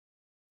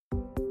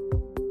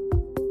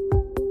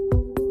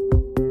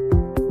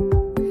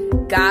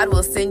God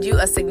will send you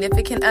a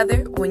significant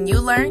other when you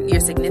learn your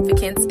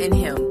significance in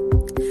Him.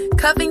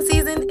 Cuffing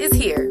season is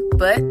here,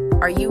 but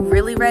are you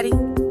really ready?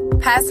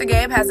 Pastor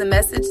Gabe has a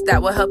message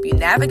that will help you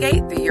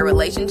navigate through your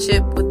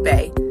relationship with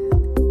Bae.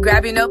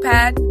 Grab your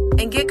notepad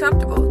and get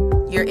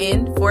comfortable. You're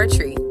in for a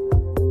treat.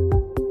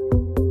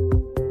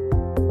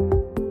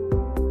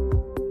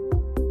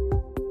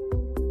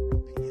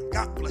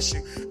 God bless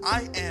you.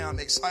 I am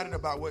excited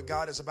about what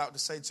God is about to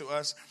say to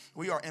us.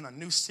 We are in a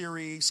new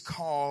series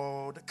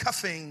called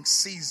Cuffing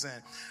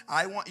Season.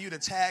 I want you to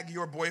tag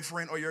your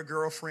boyfriend or your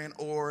girlfriend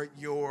or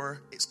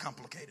it's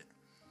complicated.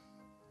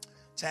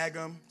 Tag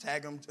them.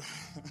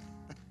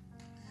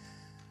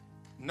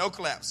 No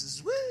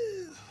collapses. Woo!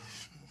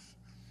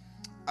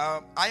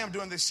 I am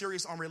doing this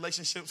series on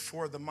relationships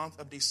for the month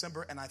of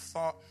December, and I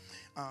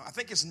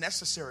think it's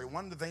necessary.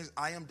 One of the things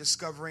I am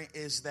discovering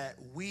is that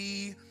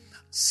we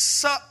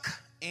suck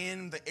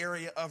in the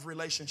area of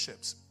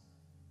relationships.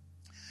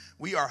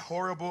 We are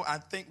horrible. I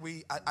think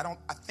we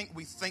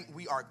think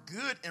we are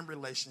good in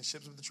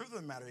relationships, but the truth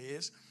of the matter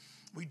is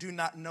we do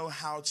not know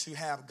how to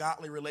have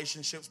godly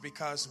relationships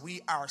because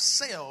we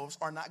ourselves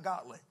are not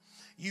godly.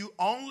 You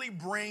only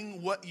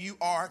bring what you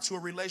are to a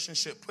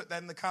relationship. Put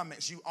that in the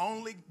comments. You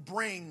only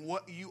bring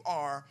what you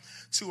are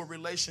to a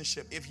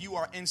relationship. If you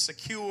are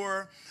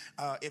insecure,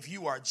 if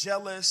you are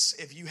jealous,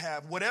 if you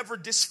have whatever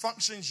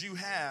dysfunctions you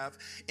have,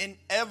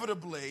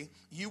 inevitably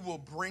you will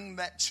bring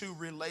that to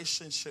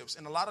relationships.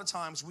 And a lot of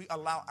times we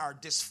allow our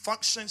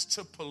dysfunctions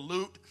to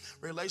pollute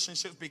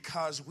relationships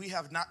because we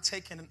have not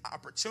taken an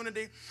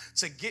opportunity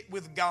to get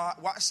with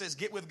God. Watch this,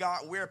 get with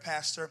God where,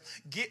 Pastor?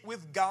 Get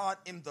with God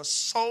in the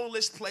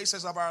soulless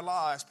places of our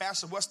lives.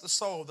 Pastor, what's the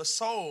soul? The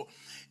soul,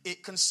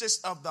 it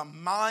consists of the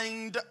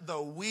mind,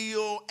 the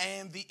will,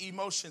 and the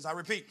emotions. I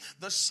repeat,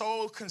 the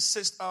soul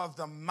consists of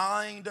the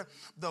mind,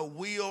 the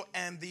will,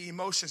 and the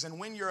emotions. And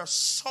when your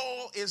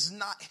soul is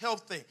not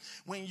healthy,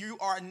 when you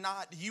are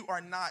not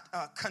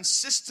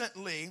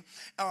consistently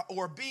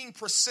or being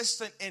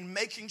persistent in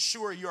making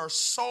sure your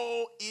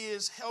soul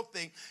is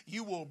healthy,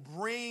 you will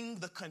bring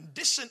the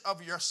condition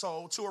of your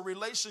soul to a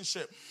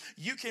relationship.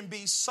 You can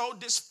be so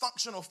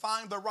dysfunctional,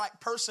 find the right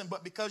person,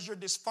 but because you're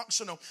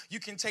dysfunctional, you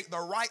can take the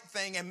right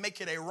thing and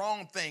make it a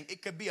wrong thing.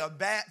 It could be a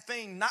bad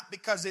thing, not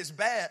because it's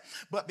bad,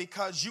 but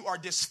because you are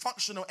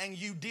dysfunctional and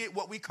you did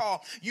what we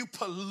call, you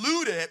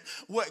polluted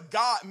what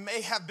God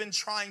may have been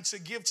trying to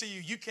give to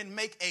you. You can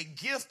make a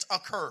gift a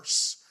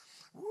curse.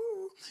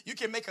 You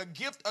can make a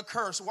gift a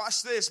curse.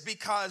 Watch this,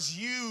 because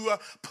you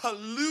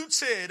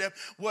polluted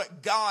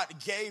what God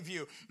gave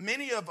you.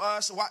 Many of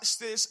us, watch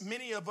this,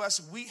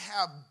 we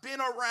have been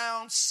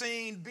around,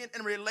 been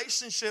in a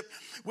relationship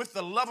with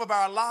the love of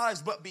our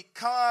lives, but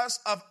because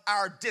of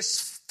our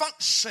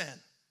dysfunction,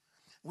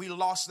 we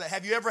lost that.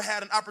 Have you ever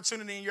had an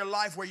opportunity in your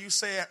life where you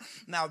said,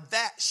 now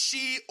that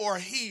she or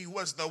he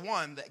was the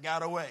one that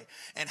got away?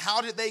 And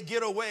how did they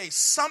get away?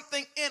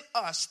 Something in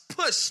us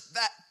pushed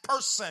that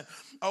person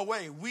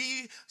away.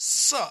 We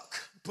suck.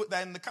 Put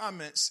that in the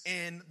comments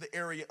in the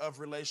area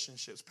of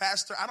relationships.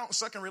 Pastor, I don't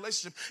suck in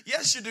relationships.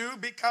 Yes, you do,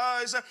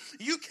 because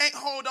you can't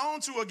hold on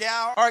to a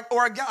gal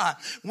or a guy.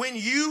 When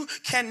you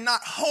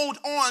cannot hold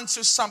on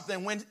to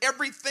something, when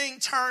everything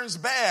turns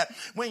bad,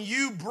 when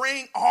you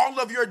bring all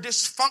of your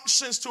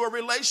dysfunctions to a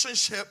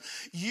relationship,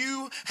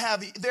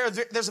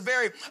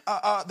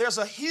 there's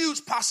a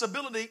huge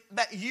possibility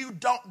that you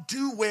don't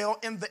do well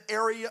in the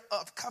area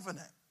of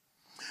covenant.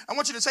 I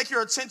want you to take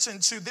your attention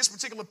to this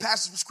particular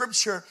passage of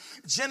scripture,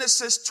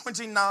 Genesis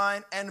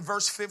 29 and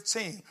verse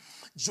 15.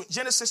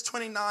 Genesis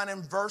 29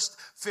 and verse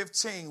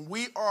 15.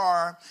 We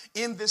are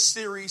in this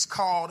series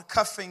called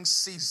Cuffing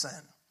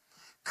Season.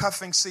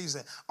 Cuffing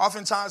Season.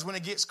 Oftentimes when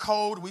it gets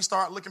cold, we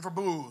start looking for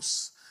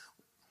booze.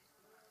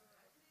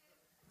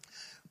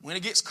 When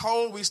it gets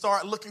cold, we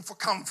start looking for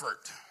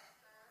comfort.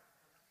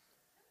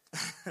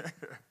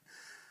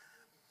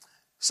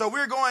 So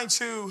we're going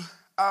to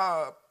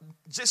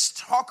just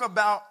talk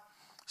about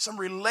some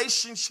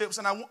relationships,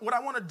 and what I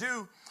want to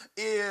do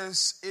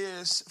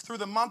is through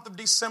the month of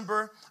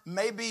December,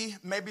 maybe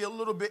a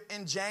little bit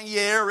in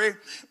January,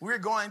 we're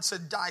going to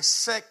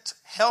dissect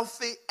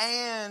healthy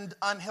and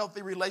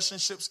unhealthy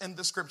relationships in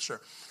the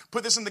scripture.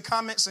 Put this in the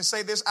comments and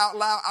say this out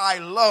loud. I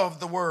love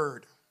the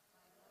word.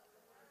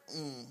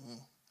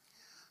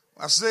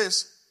 Watch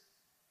this.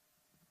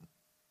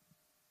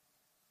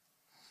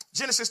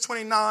 Genesis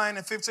 29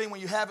 and 15.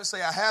 When you have it,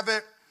 say I have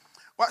it.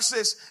 Watch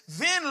this.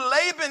 Then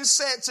Laban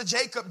said to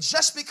Jacob,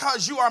 just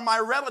because you are my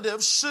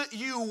relative, should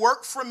you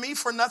work for me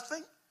for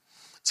nothing?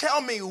 Tell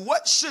me,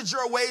 what should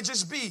your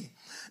wages be?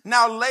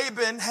 Now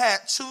Laban had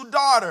two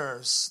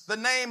daughters. The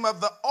name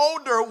of the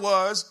older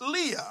was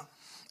Leah,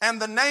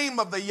 and the name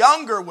of the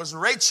younger was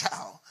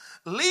Rachel.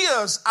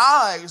 Leah's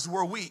eyes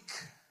were weak,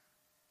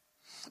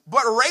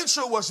 but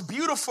Rachel was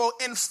beautiful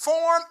in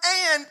form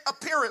and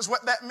appearance.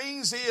 What that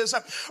means is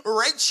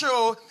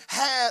Rachel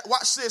had,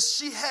 watch this,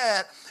 she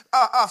had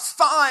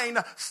fine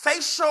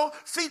facial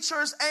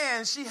features,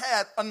 and she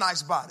had a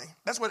nice body.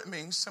 That's what it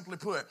means, simply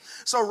put.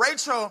 So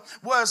Rachel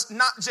was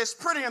not just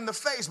pretty in the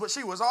face, but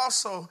she was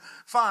also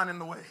fine in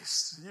the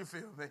waist. You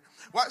feel me?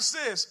 Watch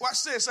this.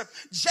 Watch this.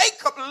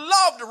 Jacob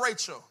loved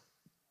Rachel.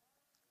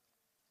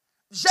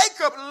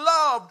 Jacob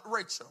loved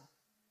Rachel.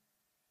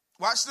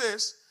 Watch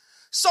this.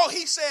 So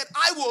he said,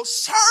 I will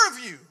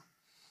serve you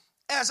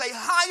as a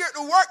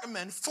hired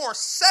workman for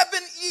 7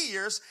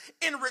 years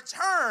in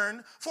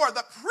return for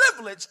the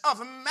privilege of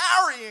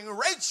marrying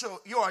Rachel,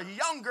 your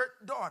younger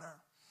daughter.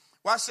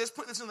 Watch this.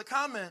 Put this in the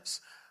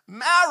comments.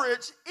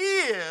 Marriage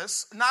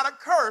is not a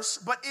curse,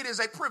 but it is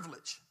a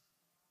privilege.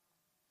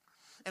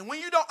 And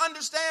when you don't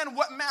understand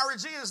what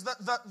marriage is,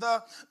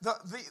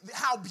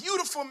 how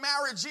beautiful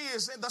marriage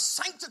is, and the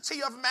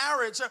sanctity of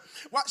marriage,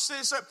 watch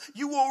this,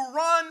 you will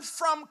run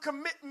from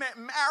commitment.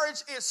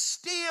 Marriage is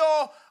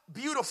still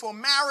beautiful.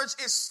 Marriage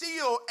is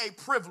still a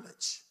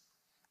privilege.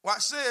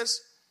 Watch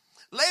this.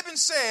 Laban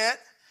said,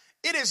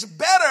 it is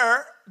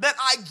better that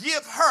I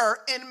give her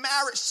in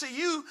marriage to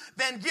you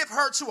than give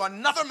her to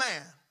another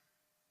man.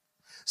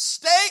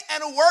 Stay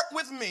and work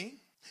with me.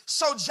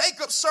 So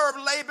Jacob served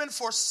Laban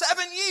for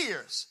 7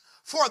 years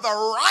for the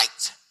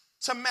right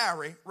to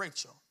marry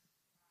Rachel.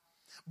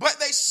 But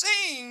they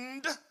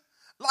seemed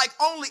like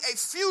only a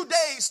few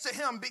days to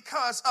him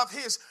because of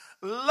his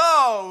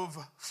love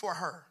for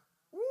her.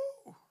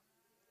 Woo.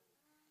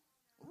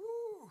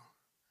 Woo.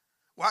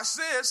 Watch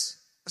this.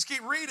 Let's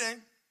keep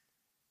reading.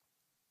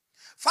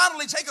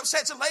 Finally, Jacob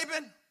said to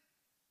Laban,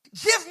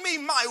 give me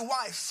my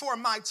wife, for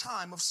my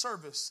time of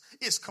service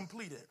is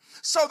completed,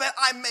 so that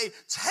I may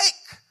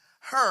take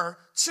her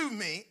to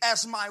me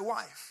as my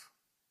wife.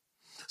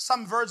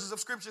 Some versions of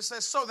scripture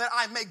says, so that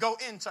I may go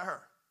into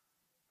her.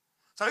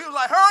 So he was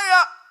like, hurry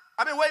up.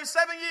 I've been waiting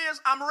 7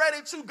 years. I'm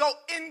ready to go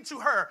into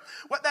her.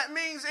 What that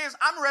means is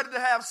I'm ready to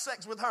have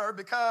sex with her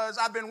because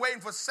I've been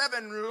waiting for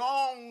 7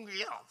 long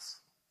years.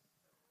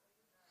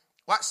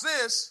 Watch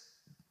this.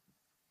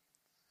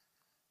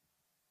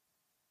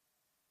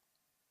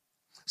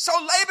 So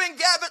Laban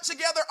gathered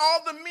together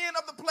all the men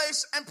of the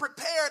place and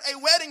prepared a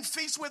wedding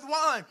feast with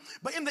wine.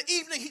 But in the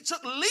evening, he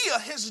took Leah,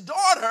 his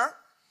daughter,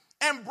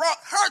 and brought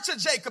her to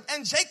Jacob.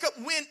 And Jacob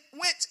went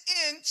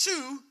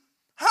into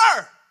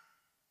her.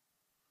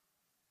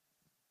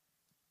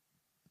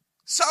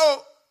 So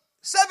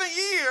 7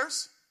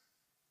 years,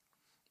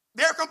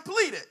 they're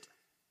completed.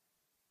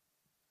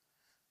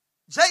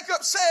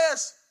 Jacob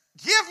says,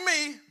 give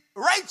me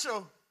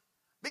Rachel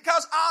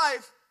because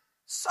I've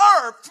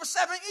served for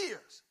 7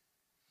 years.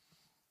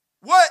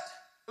 What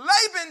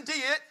Laban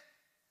did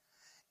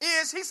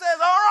is he says,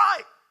 all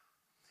right,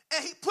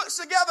 and he puts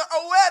together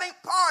a wedding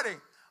party.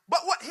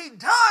 But what he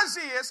does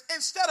is,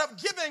 instead of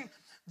giving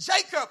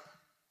Jacob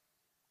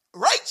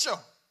Rachel,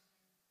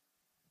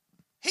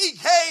 he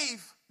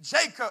gave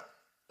Jacob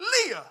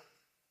Leah.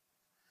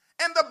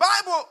 And the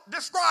Bible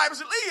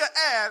describes Leah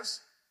as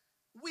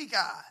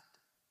weak-eyed.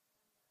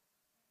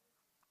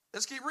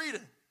 Let's keep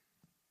reading.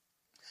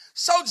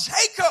 So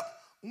Jacob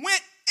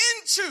went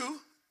into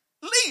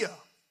Leah.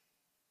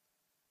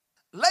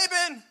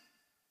 Laban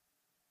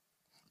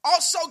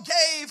also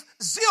gave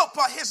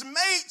Zilpah, his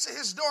maid, to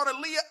his daughter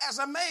Leah as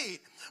a maid.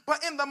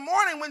 But in the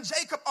morning when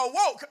Jacob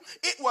awoke,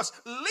 it was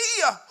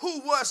Leah who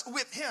was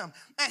with him.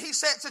 And he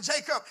said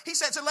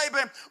to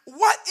Laban,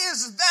 what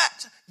is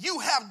that you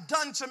have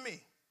done to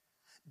me?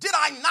 Did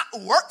I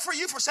not work for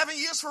you for 7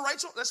 years for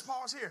Rachel? Let's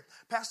pause here.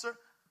 Pastor,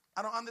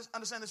 I don't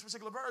understand this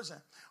particular version.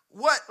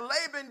 What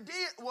Laban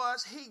did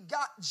was he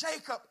got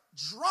Jacob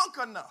drunk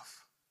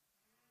enough.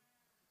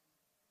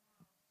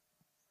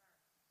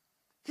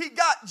 He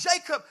got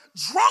Jacob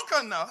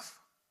drunk enough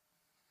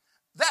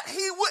that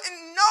he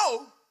wouldn't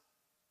know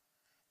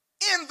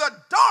in the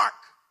dark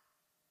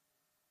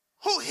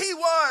who he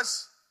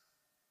was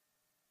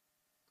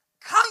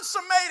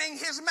consummating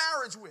his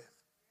marriage with.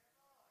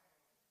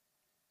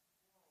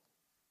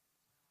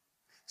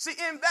 See,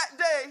 in that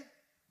day,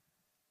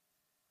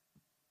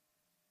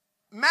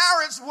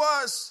 marriage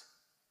was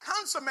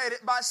consummated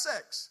by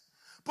sex.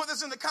 Put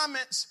this in the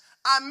comments.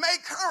 I may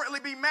currently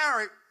be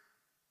married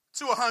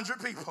to 100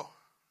 people.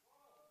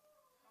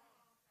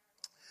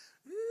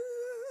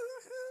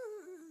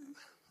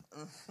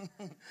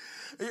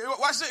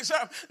 Watch this.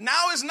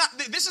 Now is not.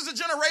 This is a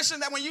generation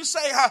that when you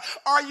say,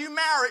 "Are you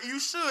married?" you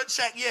should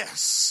check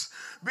yes,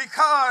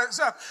 because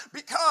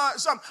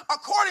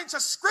according to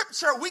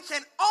Scripture, we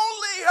can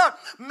only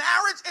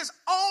marriage is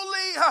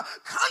only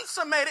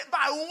consummated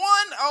by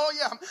one. Oh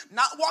yeah,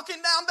 not walking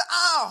down the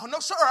aisle. No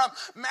sir.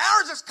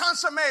 Marriage is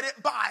consummated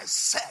by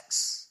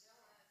sex.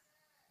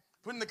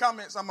 Put in the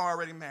comments, I'm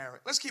already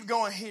married. Let's keep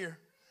going here.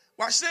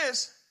 Watch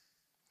this.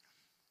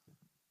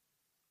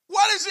 What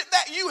what is it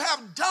that you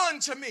have done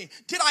to me?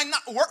 Did I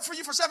not work for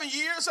you for 7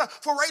 years?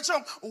 For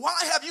Rachel, why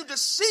have you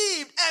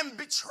deceived and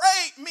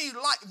betrayed me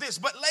like this?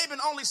 But Laban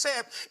only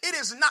said, it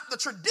is not the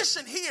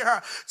tradition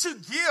here to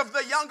give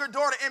the younger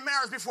daughter in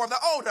marriage before the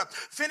older.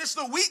 Finish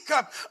the week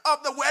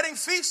of the wedding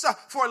feast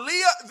for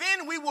Leah,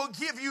 then we will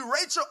give you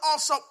Rachel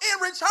also.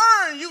 In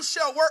return, you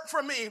shall work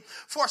for me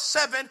for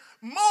 7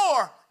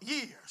 more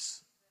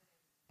years.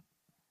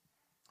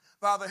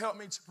 Father, help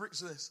me to preach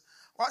this.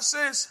 Watch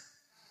this.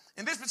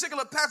 In this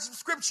particular passage of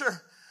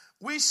scripture,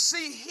 we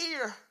see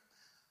here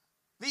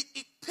the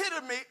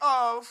epitome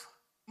of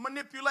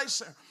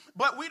manipulation.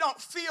 But we don't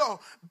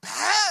feel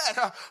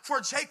bad for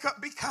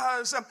Jacob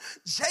because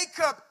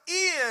Jacob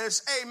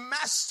is a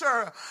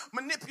master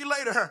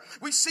manipulator.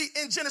 We see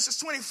in Genesis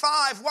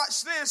 25,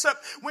 watch this,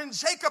 when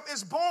Jacob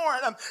is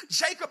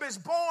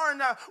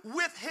born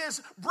with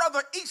his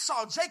brother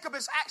Esau. Jacob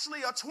is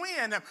actually a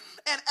twin.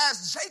 And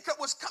as Jacob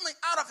was coming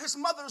out of his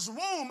mother's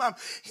womb,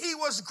 he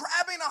was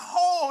grabbing a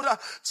hold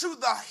to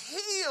the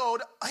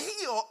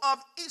heel of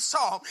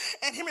Esau.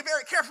 And hear me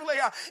very carefully,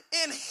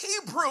 in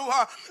Hebrew,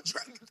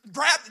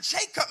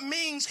 Jacob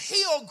means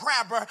heel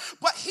grabber,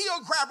 but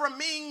heel grabber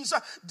means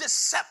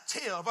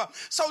deceptive.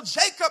 So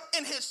Jacob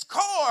in his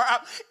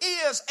core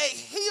is a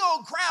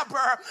heel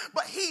grabber,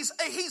 but he's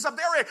a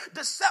very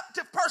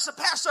deceptive person.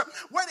 Pastor,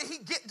 where did he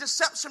get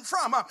deception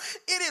from?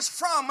 It is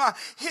from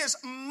his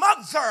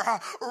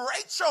mother,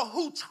 Rachel,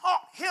 who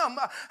taught him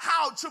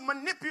how to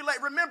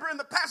manipulate. Remember in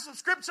the passage of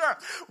scripture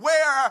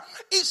where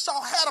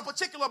Esau had a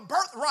particular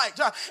birthright,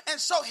 and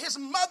so his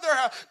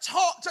mother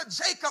taught to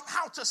Jacob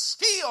how to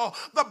steal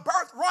the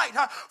birthright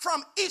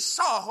from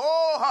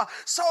Esau.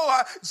 So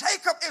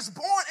Jacob is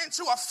born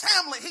into a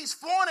family. He's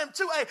born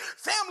into a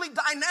family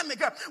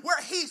dynamic where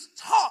he's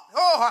taught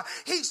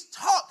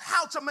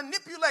how to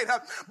manipulate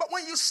her. But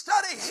when you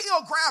study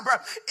heel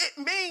grabber,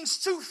 it means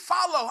to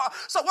follow her.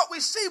 So what we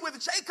see with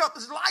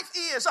Jacob's life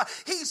is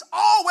he's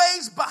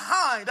always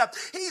behind.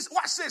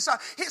 Watch this,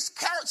 his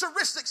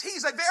characteristics,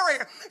 he's a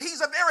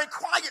very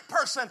quiet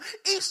person.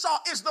 Esau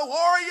is the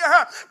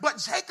warrior, but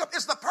Jacob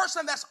is the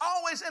person that's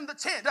always in the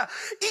tent.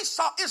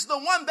 Esau is the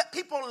one that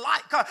people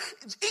like.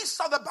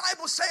 Esau, the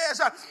Bible says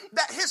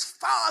that his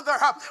father,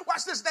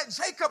 watch this, that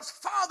Jacob's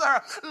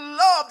father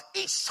loved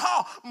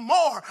Esau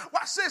more.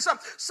 Watch this.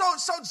 So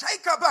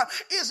Jacob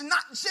is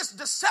not just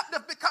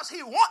deceptive because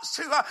he wants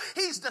to.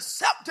 He's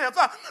deceptive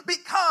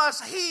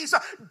because he's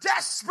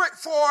desperate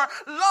for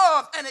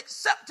love and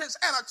acceptance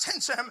and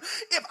attention.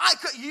 If I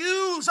could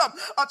use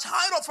a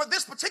title for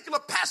this particular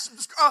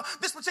passage,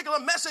 this particular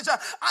message,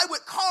 I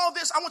would call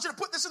this, I want you to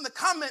put this in the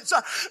comments,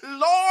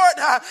 Lord,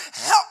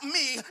 help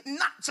me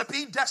not to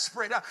be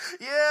desperate.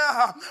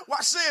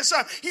 Watch this.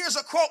 Here's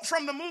a quote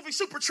from the movie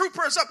Super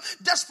Troopers.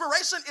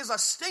 Desperation is a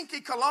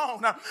stinky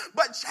cologne.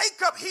 But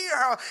Jacob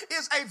here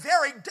is a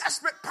very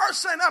desperate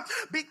person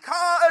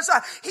because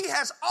he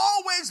has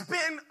always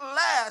been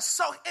last.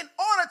 So in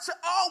order to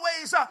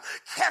always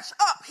catch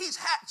up, he's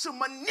had to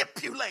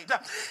manipulate.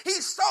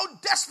 He's so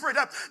desperate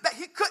that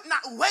he could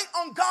not wait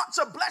on God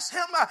to bless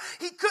him.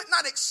 He could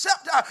not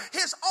accept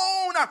his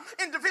own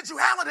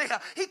individuality.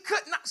 He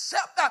could not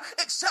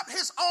accept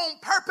his own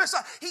purpose.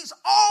 He's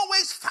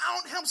always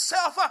found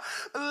himself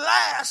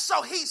last,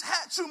 so he's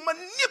had to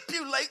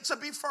manipulate to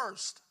be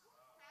first.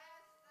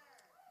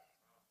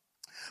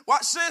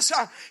 Watch this.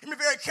 Hear me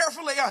very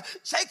carefully.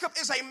 Jacob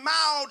is a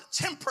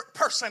mild-tempered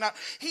person.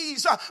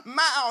 He's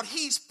mild.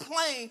 He's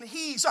plain.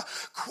 He's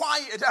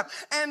quiet.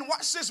 And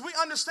watch this. We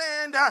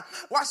understand,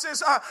 watch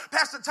this,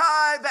 Pastor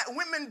Ty, that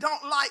women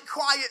don't like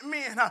quiet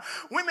men.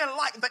 Women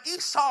like the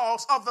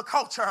Esau's of the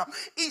culture.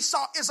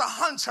 Esau is a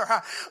hunter.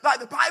 Like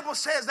the Bible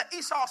says that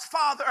Esau's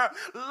father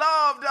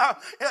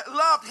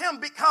loved him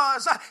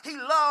because he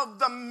loved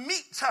the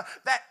meat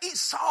that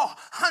Esau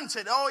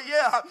hunted. Oh,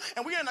 yeah.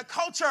 And we're in a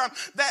culture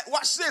that,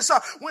 watch this,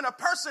 when a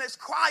person is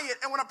quiet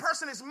and when a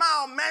person is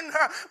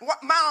mild-mannered,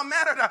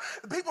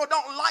 people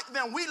don't like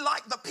them. We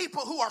like the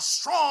people who are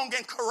strong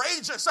and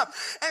courageous.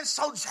 And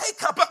so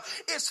Jacob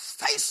is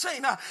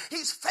facing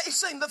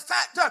the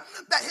fact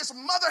that his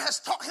mother has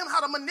taught him how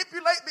to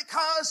manipulate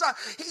because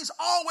he's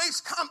always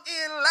come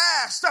in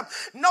last.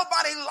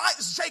 Nobody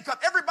likes Jacob.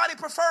 Everybody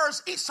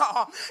prefers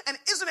Esau. And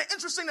isn't it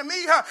interesting to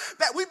me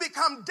that we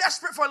become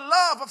desperate for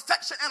love,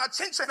 affection, and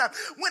attention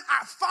when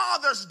our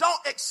fathers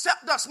don't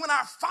accept us, when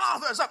our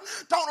fathers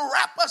don't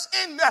wrap us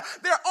in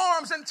their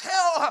arms and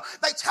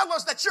they tell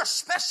us that you're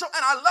special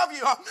and I love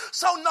you.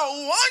 So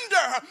no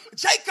wonder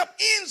Jacob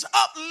ends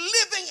up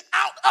living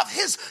out of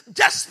his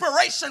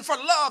desperation for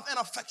love and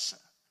affection.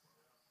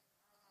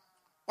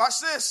 Watch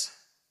this.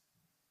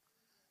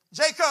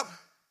 Jacob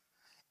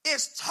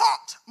is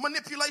taught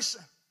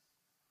manipulation.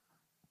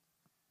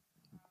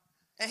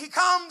 And he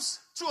comes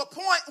to a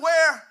point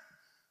where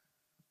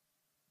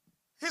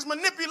his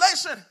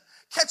manipulation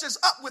catches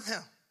up with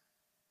him.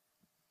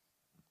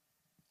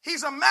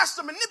 He's a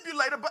master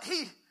manipulator, but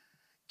he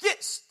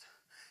gets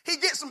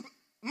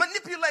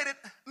manipulated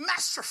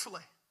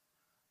masterfully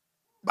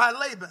by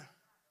Laban.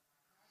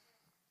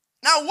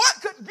 Now, what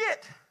could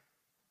get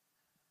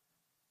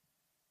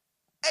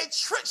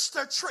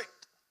trickster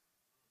tricked.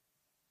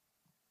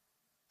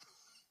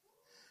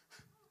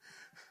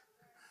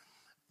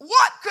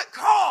 What could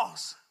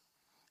cause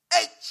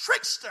a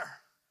trickster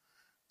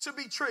to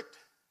be tricked?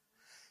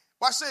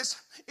 Watch this.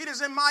 It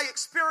is in my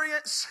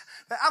experience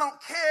that I don't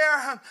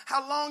care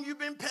how long you've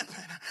been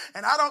pimping,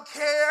 and I don't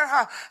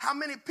care how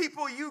many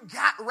people you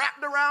got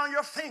wrapped around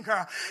your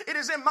finger. It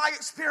is in my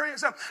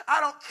experience,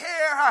 I don't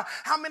care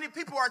how many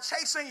people are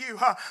chasing you.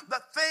 The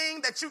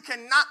thing that you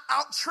cannot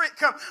out-trick,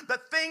 the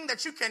thing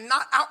that you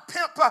cannot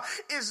out-pimp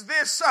is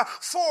this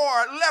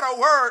four-letter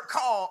word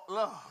called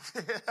love.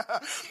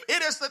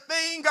 It is the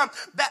thing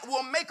that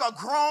will make a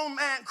grown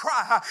man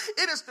cry.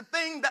 It is the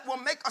thing that will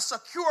make a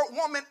secure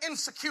woman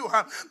insecure.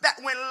 That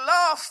when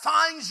love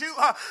finds you,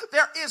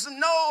 there is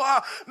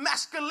no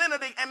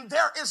masculinity, and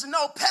there is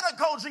no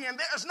pedagogy, and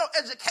there is no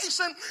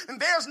education, and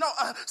there is no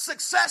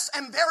success,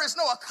 and there is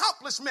no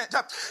accomplishment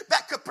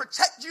that could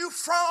protect you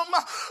from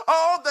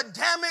all the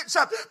damage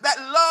that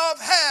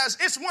love has.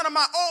 It's one of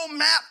my old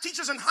math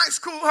teachers in high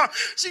school.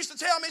 She used to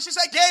tell me, she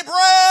said,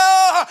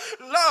 Gabriel,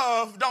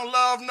 love don't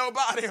love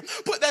nobody.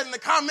 Put that in the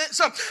comments.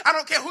 I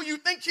don't care who you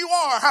think you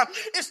are.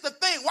 It's the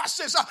thing. Watch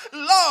this.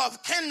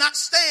 Love cannot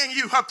stand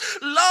you.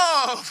 Love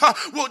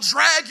will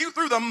drag you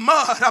through the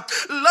mud.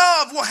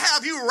 Love will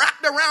have you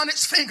wrapped around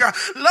its finger.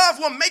 Love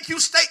will make you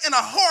stay in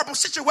a horrible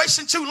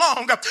situation too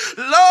long.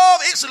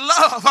 Love is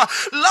love.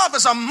 Love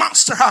is a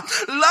monster.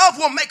 Love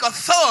will make a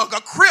thug,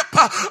 a crip,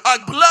 a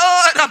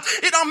blood,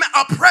 it don't matter,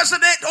 a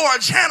president or a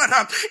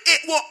janitor.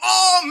 It will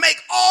all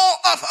make all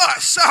of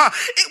us.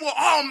 It will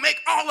all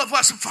make all of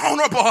us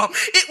vulnerable.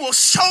 It will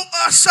show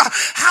us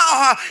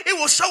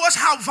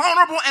how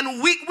vulnerable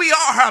and weak we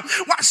are.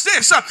 Watch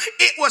this.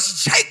 It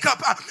was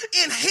Jacob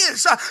in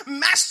his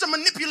master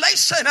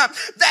manipulation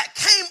that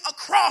came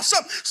across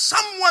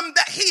someone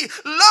that he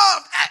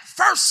loved at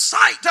first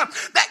sight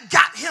that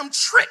got him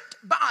tricked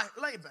by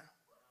Laban.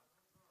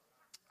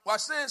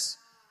 Watch this.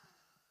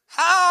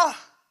 How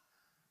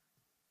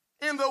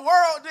in the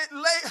world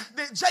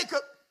did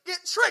Jacob get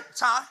tricked,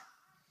 Ty?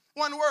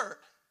 One word: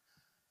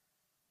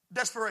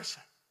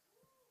 desperation.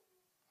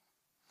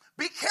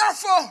 Be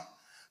careful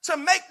to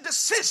make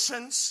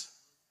decisions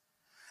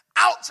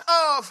out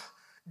of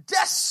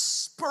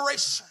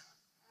desperation.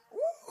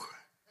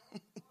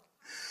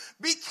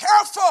 Be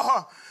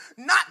careful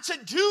not to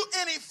do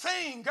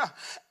anything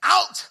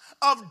out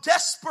of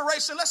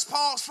desperation. Let's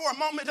pause for a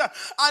moment.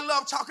 I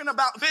love talking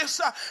about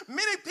this.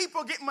 Many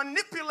people get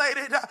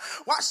manipulated.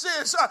 Watch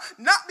this.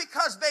 Not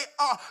because they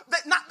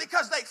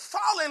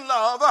fall in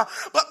love,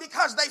 but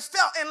because they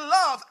fell in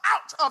love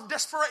out of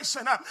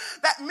desperation.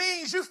 That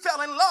means you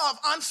fell in love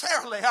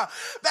unfairly.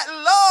 That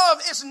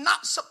love is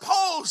not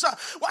supposed,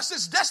 watch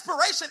this,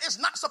 desperation is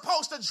not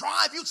supposed to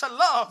drive you to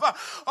love.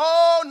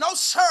 Oh, no,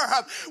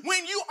 sir.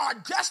 When you are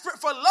desperate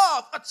for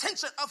love,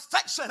 attention,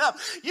 affection,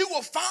 you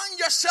will find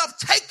yourself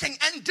taking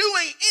and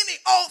doing any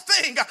old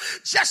thing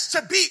just to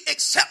be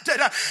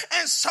accepted.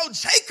 And so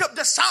Jacob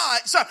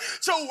decides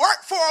to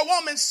work for a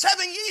woman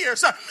 7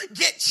 years,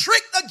 get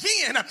tricked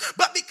again,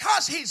 but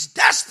because he's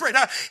desperate,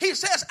 he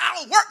says,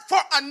 I'll work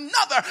for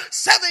another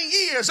 7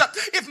 years.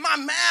 If my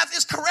math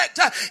is correct,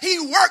 he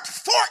worked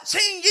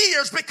 14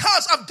 years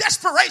because of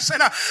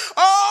desperation.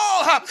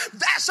 Oh,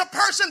 that's a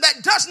person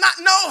that does not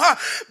know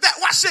that,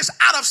 watch this,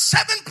 out of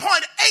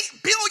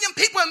 7.8 billion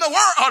people in the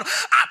world,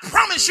 I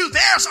promise you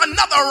there's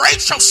another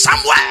Rachel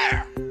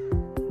somewhere.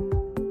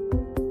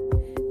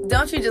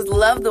 Don't you just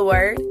love the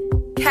word?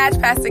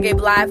 Catch Pastor Gabe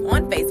live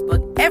on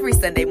Facebook every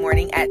Sunday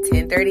morning at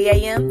 10:30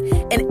 a.m.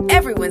 and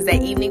every Wednesday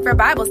evening for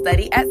Bible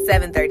study at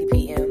 7:30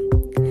 p.m.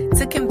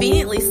 To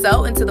conveniently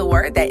sow into the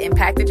word that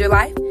impacted your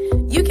life,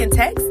 you can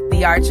text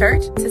The R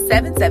Church to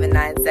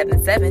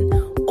 77977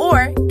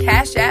 or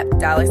Cash App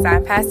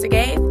 $Pastor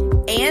Gabe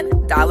and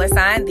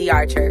 $The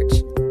R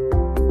Church.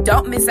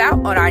 Don't miss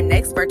out on our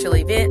next virtual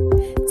event.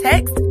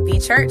 Text The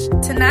Church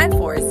to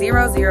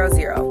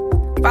 94000.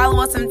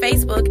 Follow us on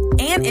Facebook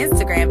and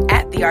Instagram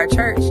at The R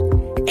Church.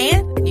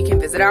 And you can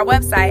visit our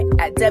website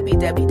at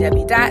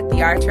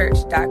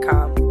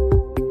www.theourchurch.com.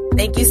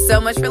 Thank you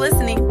so much for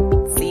listening.